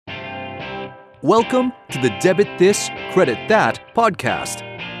Welcome to the Debit This, Credit That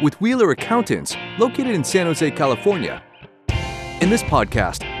podcast with Wheeler Accountants located in San Jose, California. In this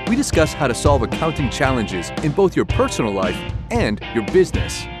podcast, we discuss how to solve accounting challenges in both your personal life and your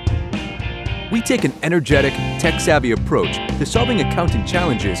business. We take an energetic, tech-savvy approach to solving accounting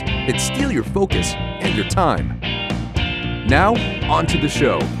challenges that steal your focus and your time. Now, on to the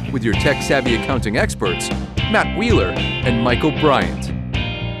show with your tech-savvy accounting experts, Matt Wheeler and Michael Bryant.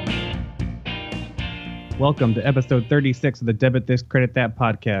 Welcome to episode 36 of the Debit This, Credit That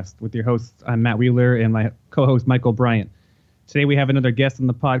podcast. With your hosts, I'm Matt Wheeler and my co-host, Michael Bryant. Today we have another guest on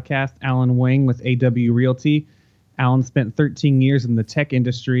the podcast, Alan Wang with AW Realty. Alan spent 13 years in the tech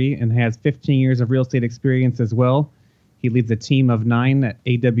industry and has 15 years of real estate experience as well. He leads a team of 9 at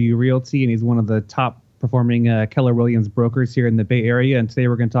AW Realty, and he's one of the top performing Keller Williams brokers here in the Bay Area. And today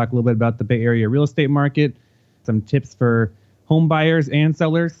we're going to talk a little bit about the Bay Area real estate market, some tips for home buyers and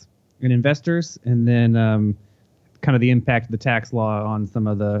sellers and investors, and then kind of the impact of the tax law on some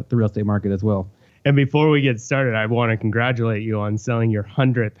of the real estate market as well. And before we get started, I want to congratulate you on selling your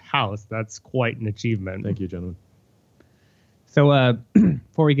 100th house. That's quite an achievement. Thank you, gentlemen. So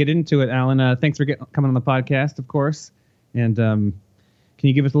before we get into it, Alan, thanks for coming on the podcast, of course. And can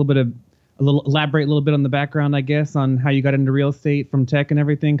you give us elaborate a little bit on the background, I guess, on how you got into real estate from tech and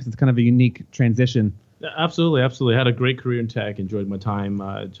everything? Because it's kind of a unique transition. Absolutely. I had a great career in tech, enjoyed my time.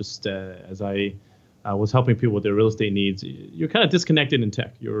 As I was helping people with their real estate needs, you're kind of disconnected in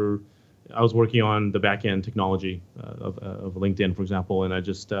tech. I was working on the back end technology of LinkedIn, for example, and I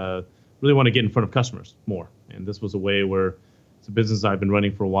just really want to get in front of customers more. And this was a way where it's a business I've been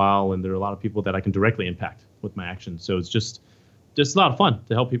running for a while, and there are a lot of people that I can directly impact with my actions. So it's just a lot of fun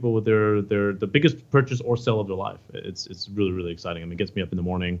to help people with the biggest purchase or sale of their life. It's really, really exciting. I mean, it gets me up in the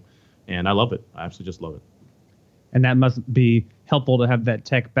morning. And I love it. I absolutely just love it. And that must be helpful to have that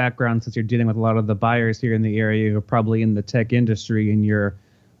tech background, since you're dealing with a lot of the buyers here in the area who are probably in the tech industry, and you're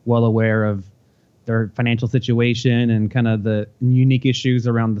well aware of their financial situation and kind of the unique issues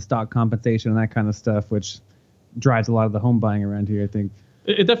around the stock compensation and that kind of stuff, which drives a lot of the home buying around here, I think.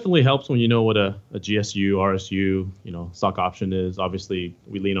 It definitely helps when you know what a GSU, RSU, stock option is. Obviously,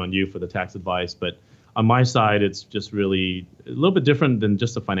 we lean on you for the tax advice, but on my side, it's just really a little bit different than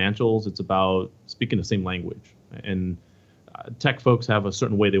just the financials. It's about speaking the same language. And tech folks have a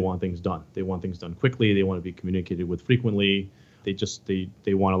certain way they want things done. They want things done quickly. They want to be communicated with frequently.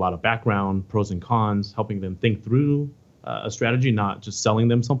 They want a lot of background, pros and cons, helping them think through a strategy, not just selling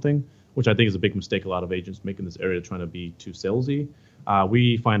them something, which I think is a big mistake a lot of agents make in this area, trying to be too salesy.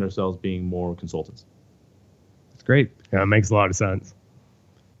 We find ourselves being more consultants. That's great. Yeah, it makes a lot of sense.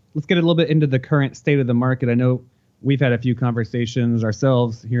 Let's get a little bit into the current state of the market. I know we've had a few conversations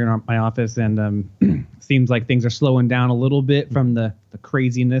ourselves here in my office, and seems like things are slowing down a little bit from the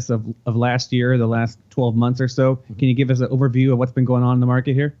craziness of last year, the last 12 months or so. Can you give us an overview of what's been going on in the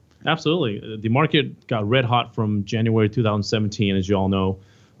market here? Absolutely. The market got red hot from January 2017, as you all know.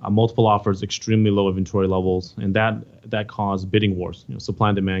 Multiple offers, extremely low inventory levels, and that caused bidding wars. Supply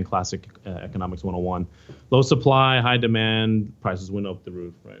and demand, classic economics 101. Low supply, high demand, prices went up the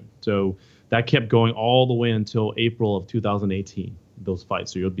roof, right? So that kept going all the way until April of 2018, those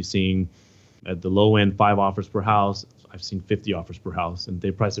fights. So you'll be seeing at the low end 5 offers per house. I've seen 50 offers per house, and they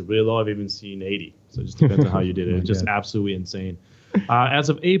price it really low. I've even seen 80. So it just depends on how you did it. It's just absolutely insane. As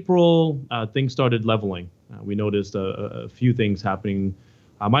of April, things started leveling. We noticed a few things happening.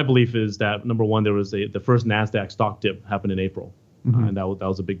 My belief is that, number one, there was the first NASDAQ stock dip happened in April, and that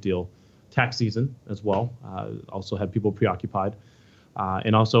was a big deal. Tax season as well also had people preoccupied.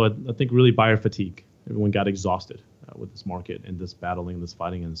 And also, I think, really buyer fatigue. Everyone got exhausted with this market and this battling, this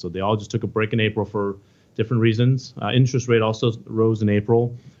fighting. And so they all just took a break in April for different reasons. Interest rate also rose in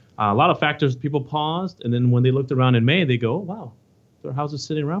April. A lot of factors, people paused. And then when they looked around in May, they go, oh, wow, their house is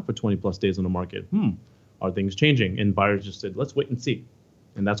sitting around for 20 plus days on the market. Are things changing? And buyers just said, let's wait and see.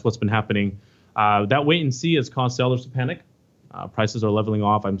 And that's what's been happening. That wait and see has caused sellers to panic. Prices are leveling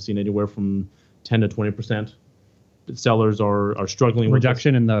off. I'm seeing anywhere from 10 to 20%. Sellers are struggling with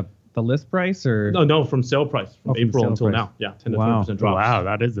reduction in the list price, or no, from sale price from April until now. Yeah, 10 to 20% drop. Wow,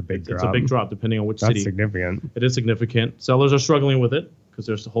 that is a big drop. It's a big drop depending on which city. That's significant. It is significant. Sellers are struggling with it because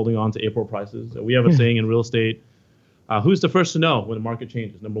they're still holding on to April prices. We have a saying in real estate: who's the first to know when the market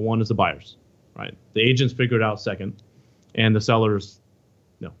changes? Number one is the buyers, right? The agents figure it out second, and the sellers.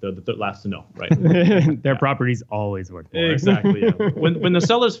 No, they're the last to know, right? Their properties always work more. Exactly. Yeah. When the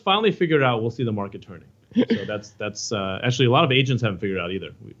sellers finally figure it out, we'll see the market turning. So that's actually a lot of agents haven't figured it out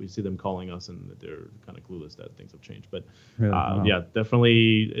either. We see them calling us, and they're kind of clueless that things have changed. But yeah,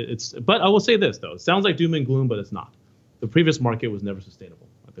 definitely But I will say this though: it sounds like doom and gloom, but it's not. The previous market was never sustainable.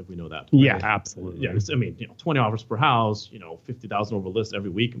 I think we know that. Yeah, right? absolutely. Yeah, 20 offers per house, 50,000 over list every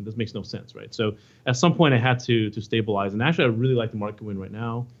week. This makes no sense, right? So at some point I had to stabilize. And actually, I really like the market we're in right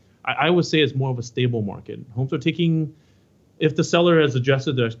now. I would say it's more of a stable market. Homes are taking, if the seller has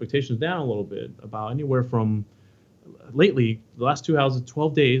adjusted their expectations down a little bit, about anywhere from lately, the last 2 houses,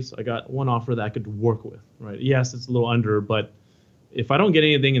 12 days, I got one offer that I could work with, right? Yes, it's a little under, but if I don't get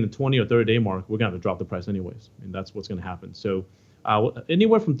anything in the 20 or 30 day mark, we're going to have to drop the price anyways. And that's what's going to happen. So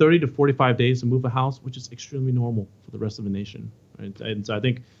anywhere from 30 to 45 days to move a house, which is extremely normal for the rest of the nation. Right? And so I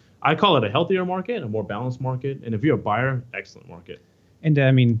think I call it a healthier market, a more balanced market. And if you're a buyer, excellent market. And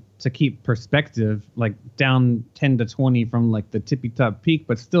to keep perspective, like down 10 to 20 from like the tippy top peak,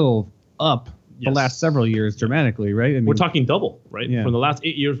 but still up the last several years dramatically, right? We're talking double, right? Yeah. From the last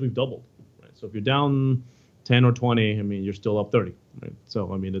 8 years, we've doubled. Right? So if you're down 10 or 20, you're still up 30. Right?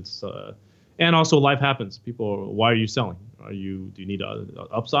 So it's and also life happens. People, why are you selling? Do you need to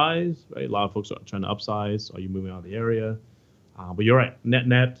upsize? Right? A lot of folks are trying to upsize. Are you moving out of the area? But you're right.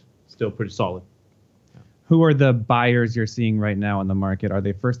 Net, still pretty solid. Who are the buyers you're seeing right now in the market? Are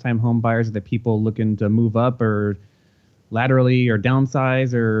they first-time home buyers? Are they people looking to move up or laterally or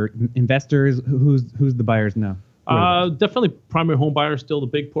downsize or investors? Who's the buyers now? Definitely primary home buyers still the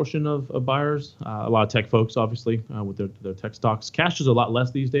big portion of buyers. A lot of tech folks, obviously, with their tech stocks. Cash is a lot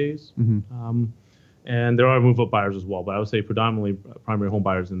less these days. Mm-hmm. And there are move-up buyers as well. But I would say predominantly primary home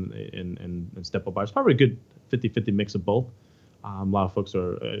buyers and step-up buyers. Probably a good 50-50 mix of both. A lot of folks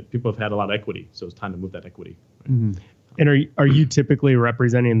people have had a lot of equity, so it's time to move that equity. Right? Mm-hmm. And are you typically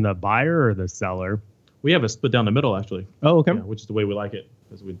representing the buyer or the seller? We have a split down the middle, actually. Oh, okay. Which is the way we like it,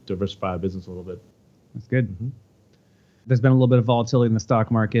 as we diversify our business a little bit. That's good. Mm-hmm. There's been a little bit of volatility in the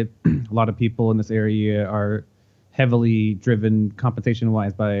stock market. A lot of people in this area are heavily driven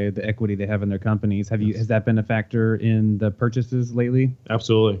compensation-wise by the equity they have in their companies. Has that been a factor in the purchases lately?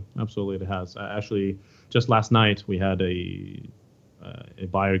 Absolutely it has. Actually, just last night we had a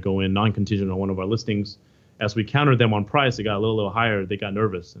buyer go in non-contingent on one of our listings. As we countered them on price, it got a little higher. They got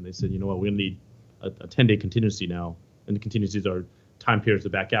nervous and they said, you know what, we're gonna need a 10-day contingency now, and the contingencies are time periods to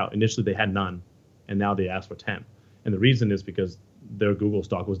back out. Initially they had none, and now they asked for 10. And the reason is because their Google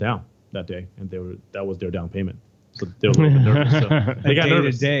stock was down that day, and that was their down payment. So they were a little bit nervous. So they got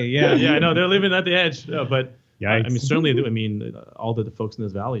nervous. Day, yeah. Yeah, I know they're living at the edge. But Yikes. Certainly, all the folks in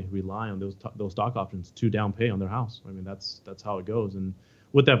this valley rely on those stock options to down pay on their house. That's how it goes. And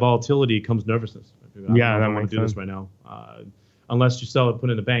with that volatility comes nervousness. I don't want to do this right now, unless you sell it, put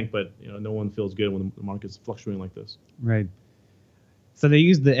it in the bank. But no one feels good when the market's fluctuating like this. Right. So they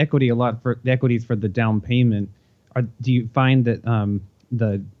use the equity a lot for the equities for the down payment. Do you find that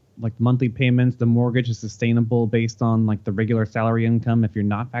the monthly payments, the mortgage is sustainable based on like the regular salary income if you're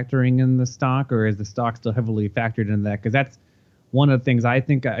not factoring in the stock, or is the stock still heavily factored in that? Because that's one of the things I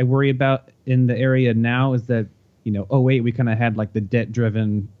think I worry about in the area now is that, 2008 we kind of had like the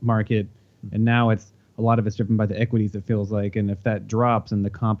debt-driven market, and now a lot of it's driven by the equities, it feels like. And if that drops and the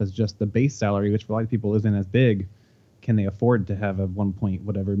comp is just the base salary, which for a lot of people isn't as big, can they afford to have a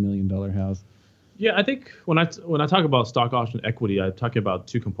 $1 million house? Yeah, I think when I talk about stock option equity, I talk about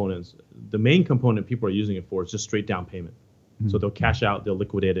two components. The main component people are using it for is just straight down payment. Mm-hmm. So they'll cash out, they'll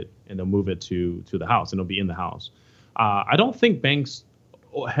liquidate it, and they'll move it to the house, and it'll be in the house. I don't think banks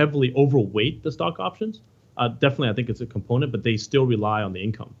heavily overweight the stock options. Definitely, I think it's a component, but they still rely on the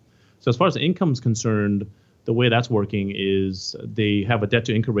income. So as far as the income is concerned, the way that's working is they have a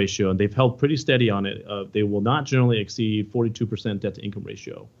debt-to-income ratio, and they've held pretty steady on it. They will not generally exceed 42% debt-to-income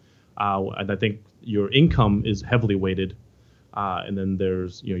ratio. And I think your income is heavily weighted, and then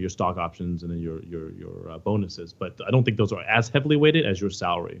there's your stock options and then your bonuses. But I don't think those are as heavily weighted as your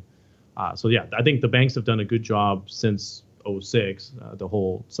salary. So yeah, I think the banks have done a good job since 2006, the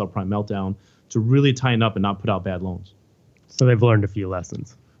whole subprime meltdown, to really tighten up and not put out bad loans. So they've learned a few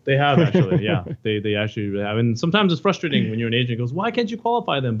lessons. They have actually, yeah. They actually have, and sometimes it's frustrating when you're an agent goes, why can't you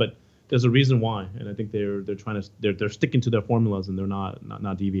qualify them? But there's a reason why, and I think they're sticking to their formulas and they're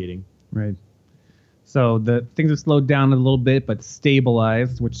not deviating. Right. So the things have slowed down a little bit, but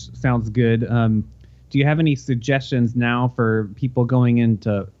stabilized, which sounds good. Do you have any suggestions now for people going in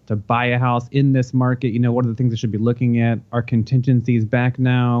to buy a house in this market? What are the things they should be looking at? Are contingencies back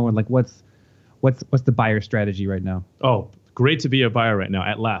now? Or what's the buyer strategy right now? Oh, great to be a buyer right now,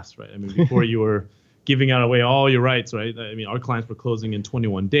 at last, right? Before you were giving out away all your rights, right? Our clients were closing in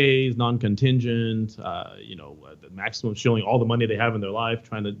 21 days, non-contingent, the maximum, showing all the money they have in their life,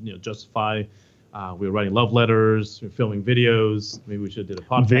 trying to justify. We were writing love letters, we were filming videos. Maybe we should have did a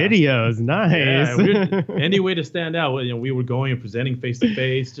podcast. Videos, nice. Yeah, any way to stand out. We were going and presenting face to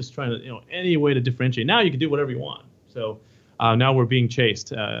face, just trying to, any way to differentiate. Now you can do whatever you want. So Now we're being chased.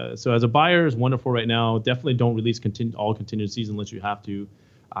 So as a buyer, it's wonderful right now. Definitely don't release all contingencies unless you have to.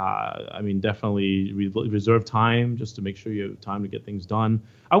 Definitely reserve time just to make sure you have time to get things done.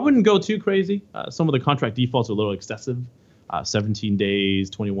 I wouldn't go too crazy. Some of the contract defaults are a little excessive. 17 days,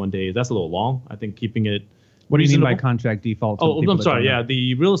 21 days. That's a little long. I think keeping it. What do you mean by reasonable. contract default? I'm sorry. Yeah,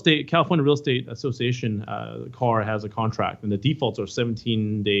 the California Real Estate Association, CAR, has a contract, and the defaults are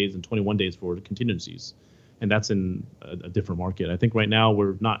 17 days and 21 days for contingencies, and that's in a different market. I think right now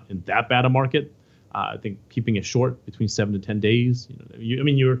we're not in that bad a market. I think keeping it short, between 7 to 10 days.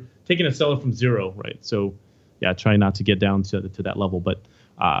 You're taking a seller from zero, right? So, yeah, try not to get down to that level. But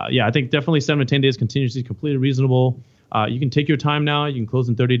I think definitely 7 to 10 days contingency is completely reasonable. You can take your time now. You can close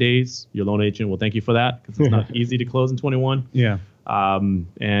in 30 days. Your loan agent will thank you for that because it's not easy to close in 21. Yeah.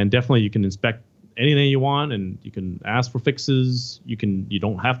 And definitely you can inspect anything you want, and you can ask for fixes. You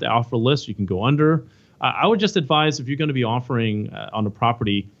don't have to offer a list. You can go under. I would just advise, if you're going to be offering on a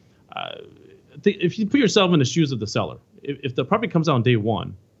property, if you put yourself in the shoes of the seller, if the property comes out on day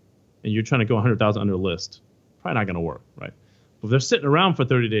one and you're trying to go 100,000 under list, probably not going to work, right? If they're sitting around for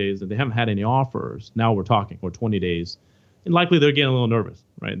 30 days and they haven't had any offers, now we're talking, or 20 days, and likely they're getting a little nervous,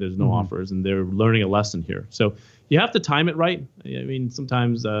 right? There's no offers, and they're learning a lesson here. So you have to time it right.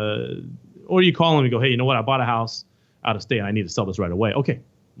 Sometimes, or you call them and go, hey, you know what? I bought a house out of state. And I need to sell this right away. Okay,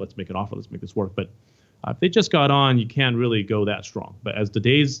 let's make an offer. Let's make this work. But if they just got on, you can't really go that strong. But as the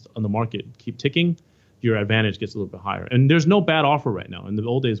days on the market keep ticking, your advantage gets a little bit higher. And there's no bad offer right now. In the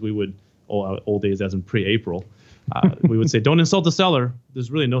old days, old days as in pre-April, we would say, don't insult the seller.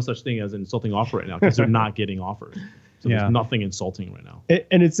 There's really no such thing as an insulting offer right now because they're not getting offers. So there's nothing insulting right now.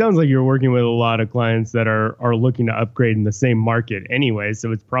 And it sounds like you're working with a lot of clients that are looking to upgrade in the same market anyway.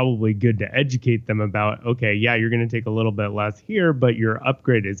 So it's probably good to educate them about, okay, yeah, you're going to take a little bit less here, but your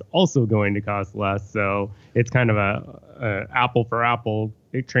upgrade is also going to cost less. So it's kind of a apple for apple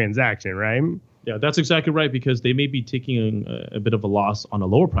transaction, right? Yeah, that's exactly right, because they may be taking a bit of a loss on a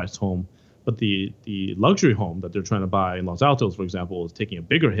lower priced home, but the luxury home that they're trying to buy in Los Altos, for example, is taking a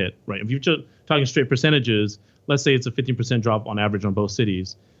bigger hit, right? If you're just talking straight percentages, let's say it's a 15% drop on average on both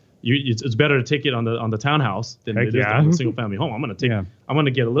cities. It's better to take it on the townhouse than it is on the single family home. I'm going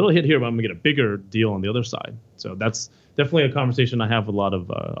to get a little hit here, but I'm going to get a bigger deal on the other side. So that's definitely a conversation I have with a lot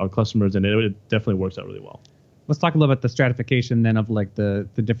of our customers, and it definitely works out really well. Let's talk a little about the stratification then of like the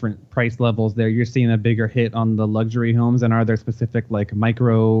different price levels there. You're seeing a bigger hit on the luxury homes, and are there specific like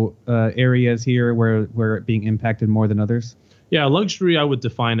micro areas here where it's being impacted more than others? Yeah, luxury I would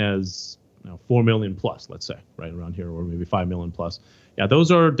define as 4 million plus, let's say, right around here, or maybe 5 million plus. Yeah,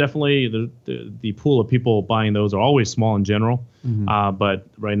 those are definitely the pool of people buying those are always small in general. But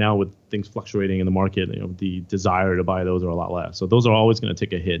right now with things fluctuating in the market, the desire to buy those are a lot less. So those are always going to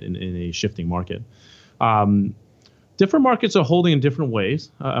take a hit in a shifting market. Different markets are holding in different ways.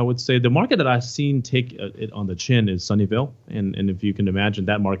 I would say the market that I've seen take it on the chin is Sunnyvale, and if you can imagine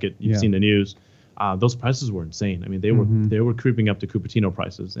that market, you've seen the news. Those prices were insane. I mean, they were creeping up to Cupertino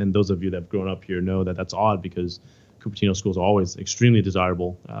prices, and those of you that have grown up here know that that's odd because Cupertino schools are always extremely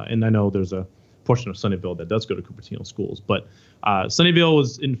desirable. And I know there's a portion of Sunnyvale that does go to Cupertino schools, but Sunnyvale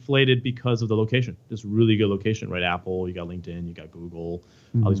was inflated because of the location. This really good location, right? Apple, you got LinkedIn, you got Google,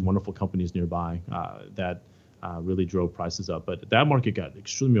 all these wonderful companies nearby that really drove prices up. But that market got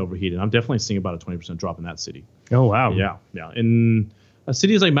extremely overheated. I'm definitely seeing about a 20% drop in that city. Oh, wow. Yeah. In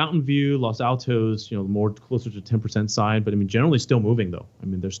cities like Mountain View, Los Altos, more closer to 10% side, but I mean, generally still moving though. I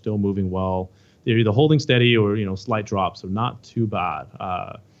mean, they're still moving well. They're either holding steady or, slight drops, so not too bad.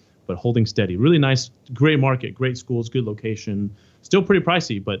 But holding steady. Really nice, great market, great schools, good location. Still pretty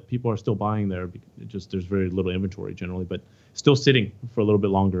pricey, but people are still buying there. There's very little inventory generally, but still sitting for a little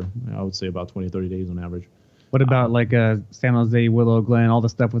bit longer. I would say about 20, 30 days on average. What about like San Jose, Willow Glen, all the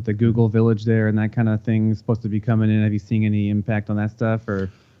stuff with the Google Village there and that kind of thing supposed to be coming in? Have you seen any impact on that stuff? Or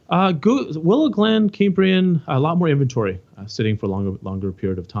Willow Glen, Cambrian, a lot more inventory sitting for longer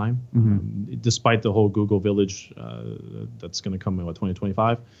period of time, despite the whole Google Village that's going to come in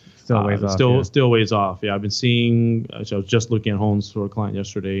 2025. Still ways off. Still ways off. Yeah, I've been seeing. I was just looking at homes for a client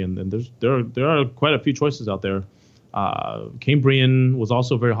yesterday, and there are quite a few choices out there. Cambrian was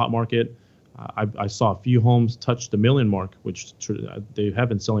also a very hot market. I saw a few homes touch the million mark, which they have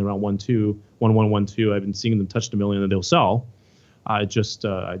been selling around 1.2. I've been seeing them touch the million, and they'll sell. I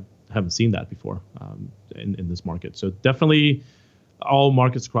haven't seen that before in this market. So definitely, all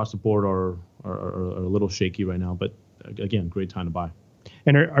markets across the board are a little shaky right now. But again, great time to buy.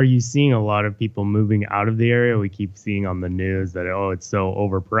 And are you seeing a lot of people moving out of the area? We keep seeing on the news that it's so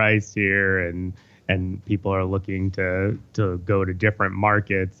overpriced here, and and people are looking to go to different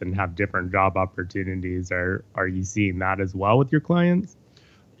markets and have different job opportunities. Are you seeing that as well with your clients?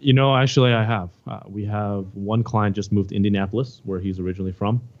 Actually, I have. We have one client just moved to Indianapolis, where he's originally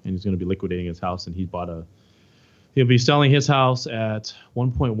from, and he's going to be liquidating his house. And he'll be selling his house at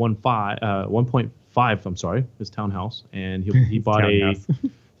 1.5. I'm sorry, his townhouse, and he bought a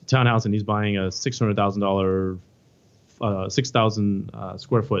townhouse, and he's buying a $600,000, 6,000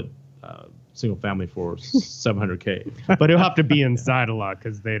 square foot single family for $700K. But he'll have to be inside a lot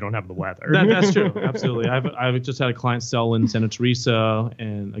because they don't have the weather. That's true. Absolutely. I've just had a client sell in Santa Teresa,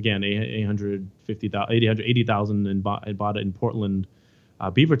 and again, $880,000, and bought it in Portland,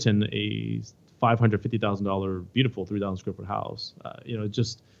 Beaverton, a $550,000 beautiful 3,000 square foot house.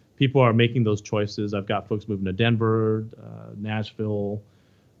 Just people are making those choices. I've got folks moving to Denver, Nashville,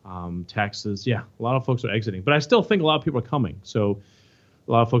 Texas. Yeah, a lot of folks are exiting, but I still think a lot of people are coming. So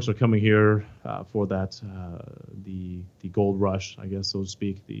a lot of folks are coming here for that, the gold rush, I guess, so to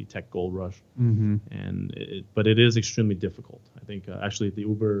speak, the tech gold rush. Mm-hmm. But it is extremely difficult. I think actually the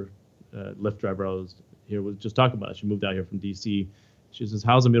Uber Lyft driver I was here was just talking about it. She moved out here from DC. She says,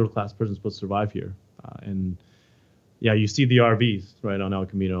 how's a middle class person supposed to survive here? And yeah, you see the RVs right on El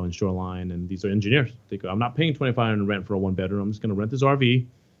Camino and Shoreline, and these are engineers. They go, I'm not paying $2,500 in rent for a one bedroom. I'm just going to rent this RV,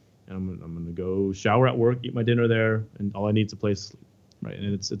 and I'm going to go shower at work, eat my dinner there, and all I need is a place to sleep. Right,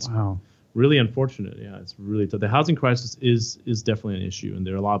 and it's wow. Really unfortunate. Yeah, it's really tough. The housing crisis is definitely an issue, and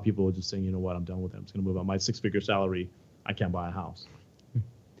there are a lot of people just saying, you know what, I'm done with it. I'm just going to move out. My 6-figure salary, I can't buy a house.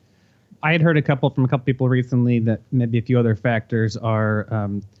 I had heard from a couple people recently that maybe a few other factors are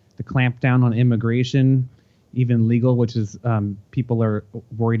the clampdown on immigration, even legal, which is people are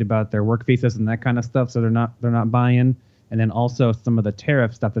worried about their work visas and that kind of stuff, so they're not buying. And then also some of the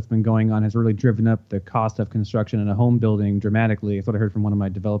tariff stuff that's been going on has really driven up the cost of construction in a home building dramatically. That's what I heard from one of my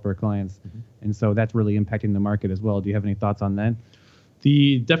developer clients. Mm-hmm. And so that's really impacting the market as well. Do you have any thoughts on that?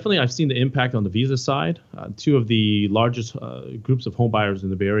 Definitely, I've seen the impact on the visa side. Two of the largest groups of home buyers in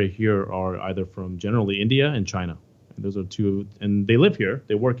the Bay Area here are either from generally India and China. And those are two, and they live here,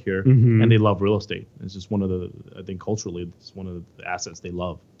 they work here, mm-hmm. and they love real estate. It's just one of I think culturally, it's one of the assets they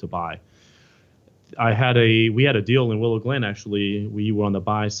love to buy. We had a deal in Willow Glen, actually. We were on the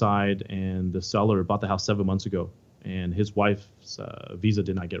buy side, and the seller bought the house 7 months ago, and his wife's visa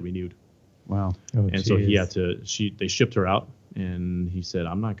did not get renewed. Wow. So he had to, they shipped her out, and he said,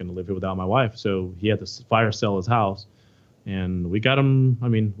 I'm not going to live here without my wife. So he had to fire sell his house, and we got him,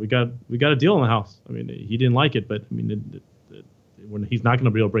 we got a deal on the house. He didn't like it, but when he's not going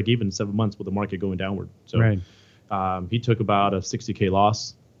to be able to break even in 7 months with the market going downward. So right. He took about a $60K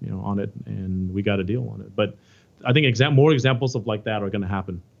loss, on it, and we got a deal on it. But I think more examples of like that are going to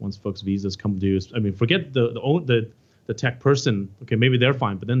happen once folks' visas come due. Forget the tech person. Okay, maybe they're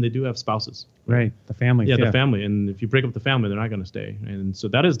fine, but then they do have spouses. Right, the family. Yeah, the family. And if you break up the family, they're not going to stay. And so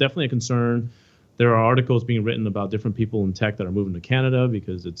that is definitely a concern. There are articles being written about different people in tech that are moving to Canada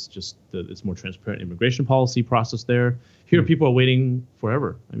because it's just it's more transparent immigration policy process there. Here, people are waiting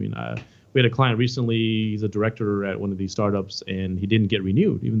forever. We had a client recently, he's a director at one of these startups, and he didn't get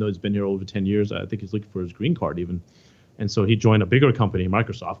renewed, even though he's been here over 10 years. I think he's looking for his green card even. And so he joined a bigger company,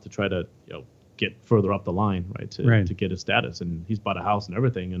 Microsoft, to try to get further up the line, to get his status. And he's bought a house and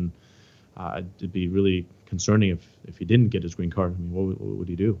everything. And it'd be really concerning if he didn't get his green card. What would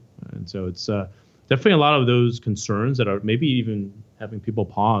he do? And so it's definitely a lot of those concerns that are maybe even having people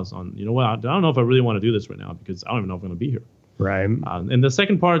pause on, I don't know if I really want to do this right now because I don't even know if I'm going to be here. Right. And the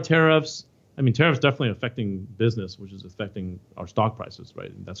second part, tariffs. Tariffs definitely affecting business, which is affecting our stock prices, right?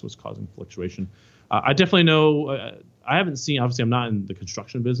 And that's what's causing fluctuation. I definitely know. I haven't seen. Obviously, I'm not in the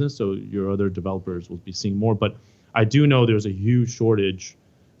construction business, so your other developers will be seeing more. But I do know there's a huge shortage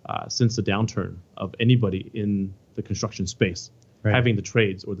since the downturn of anybody in the construction space having the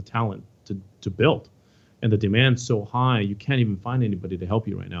trades or the talent to build, and the demand's so high you can't even find anybody to help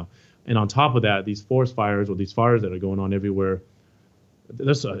you right now. And on top of that, these forest fires or these fires that are going on everywhere,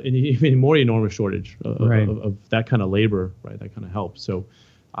 there's an even more enormous shortage of that kind of labor, right? That kind of help. So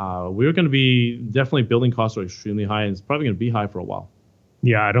we're going to be definitely building costs are extremely high, and it's probably going to be high for a while.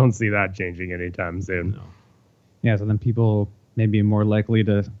 Yeah, I don't see that changing anytime soon. No. Yeah, so then people may be more likely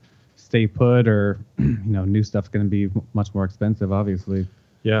to stay put, or new stuff's going to be much more expensive, obviously.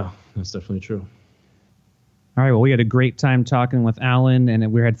 Yeah, that's definitely true. All right, well, we had a great time talking with Alan,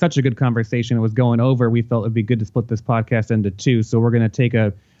 and we had such a good conversation. It was going over. We felt it'd be good to split this podcast into two. So we're going to take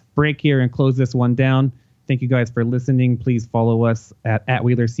a break here and close this one down. Thank you guys for listening. Please follow us at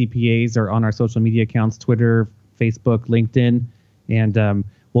Wheeler CPAs or on our social media accounts, Twitter, Facebook, LinkedIn. And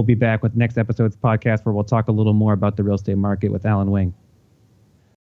we'll be back with next episode's podcast where we'll talk a little more about the real estate market with Alan Wang.